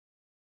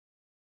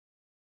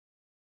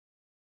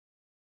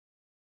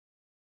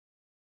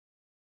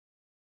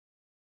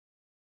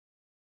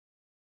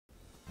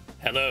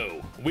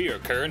Hello, we are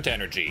Current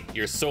Energy,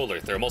 your solar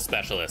thermal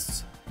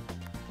specialists.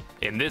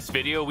 In this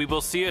video, we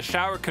will see a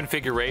shower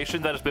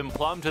configuration that has been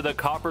plumbed to the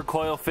copper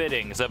coil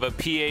fittings of a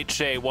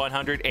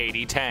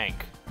PHA180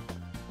 tank.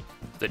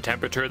 The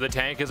temperature of the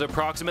tank is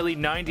approximately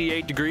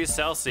 98 degrees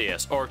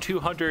Celsius or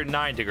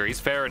 209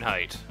 degrees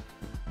Fahrenheit.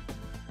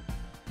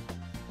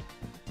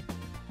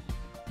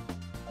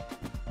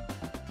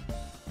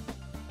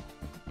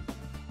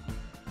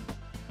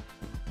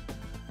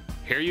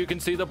 Here you can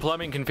see the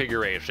plumbing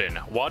configuration.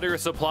 Water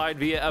is supplied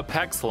via a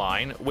PEX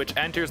line, which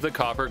enters the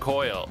copper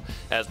coil.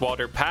 As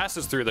water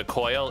passes through the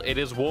coil, it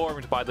is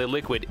warmed by the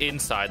liquid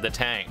inside the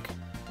tank.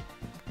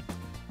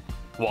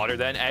 Water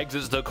then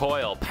exits the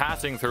coil,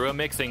 passing through a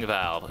mixing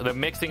valve. The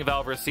mixing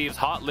valve receives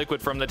hot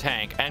liquid from the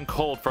tank and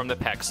cold from the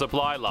PEX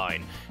supply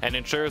line, and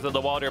ensures that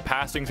the water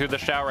passing through the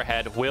shower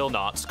head will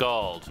not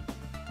scald.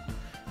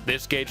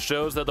 This gauge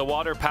shows that the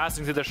water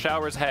passing through the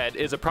shower's head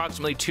is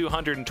approximately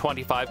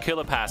 225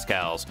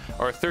 kilopascals,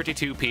 or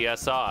 32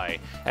 psi,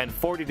 and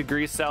 40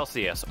 degrees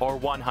Celsius, or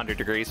 100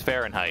 degrees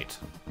Fahrenheit.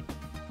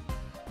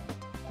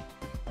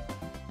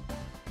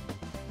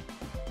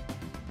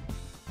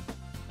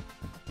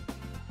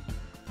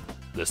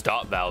 The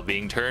stop valve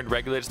being turned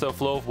regulates the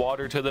flow of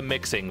water to the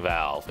mixing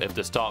valve. If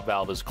the stop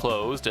valve is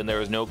closed and there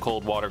is no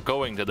cold water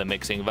going to the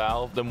mixing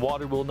valve, then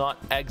water will not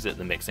exit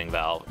the mixing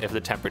valve if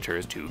the temperature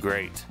is too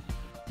great.